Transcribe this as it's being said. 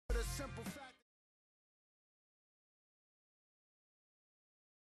simple fact.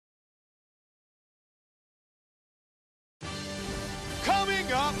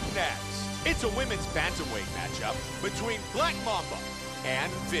 Coming up next, it's a women's bantamweight matchup between Black Mamba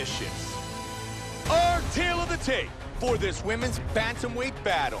and Vicious. Our tale of the tape for this women's bantamweight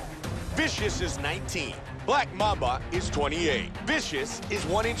battle. Vicious is 19. Black Mamba is 28. Vicious is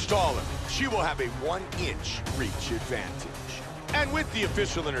 1 inch taller. She will have a 1 inch reach advantage. And with the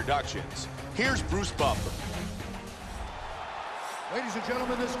official introductions, here's Bruce Buffer. Ladies and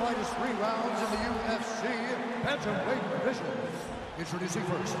gentlemen, this fight is 3 rounds in the UFC bantamweight division. Introducing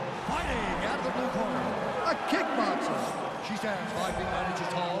first, fighting out of the blue corner, a kickboxer. She stands 5 feet 9 inches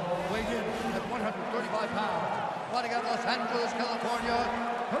tall, weighing in at 135 pounds. Fighting out of Los Angeles, California,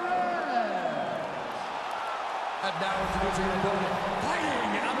 Perez. And now introducing her opponent,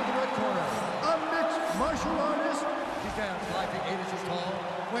 fighting out of the red corner, a mixed martial artist. She stands 5 feet 8 inches tall,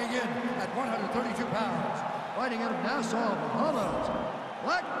 weighing in at 132 pounds. Fighting out of Nassau, Bahamas,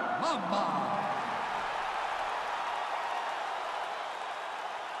 Black Mamba.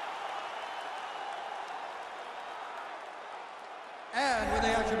 And when the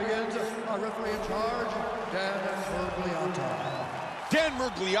action begins, our referee in charge, Dan Murgliata. Dan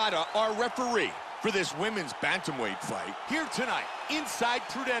Murgliata, our referee for this women's bantamweight fight, here tonight inside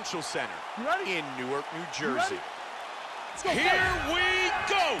Prudential Center in Newark, New Jersey. Here we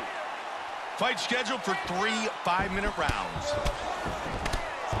go! Fight scheduled for 3 5-minute rounds.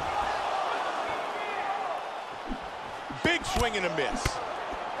 Big swing and a miss.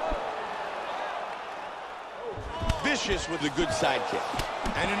 Vicious with a good side kick.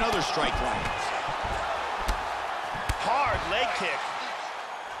 And another strike lands. Hard leg kick.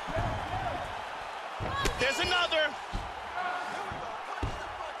 There's another.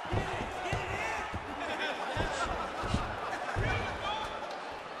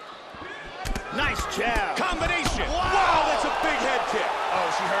 Nice jab. Combination. Wow, that's a big head kick.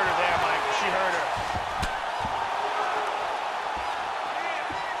 Oh, she hurt her there, Mike. She hurt her.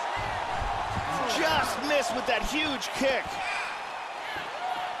 Just missed with that huge kick.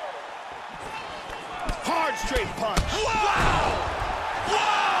 Hard straight punch. Wow!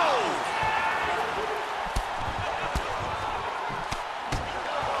 Wow!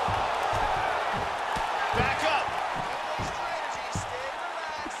 Back up.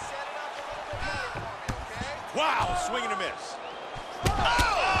 Wow, swing and a miss.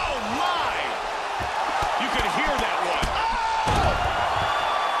 Oh, my! You could hear that one.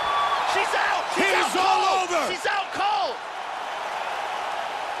 She's out! He's all over! She's out cold!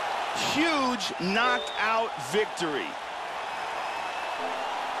 Huge knockout victory.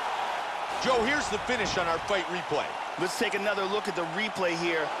 Joe, here's the finish on our fight replay. Let's take another look at the replay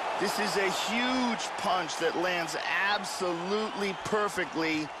here. This is a huge punch that lands absolutely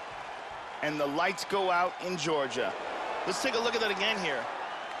perfectly, and the lights go out in Georgia. Let's take a look at that again here.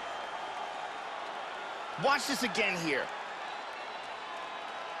 Watch this again here.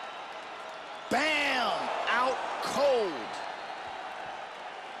 Bam! Out cold.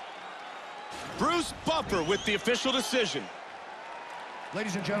 Bruce Buffer with the official decision.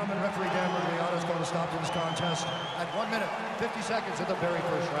 Ladies and gentlemen, referee Dan Murgliata is going to stop this contest at 1 minute, 50 seconds of the very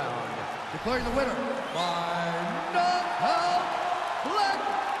first round. Declaring the winner by knockout, Black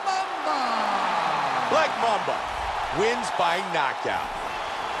Mamba. Black Mamba wins by knockout.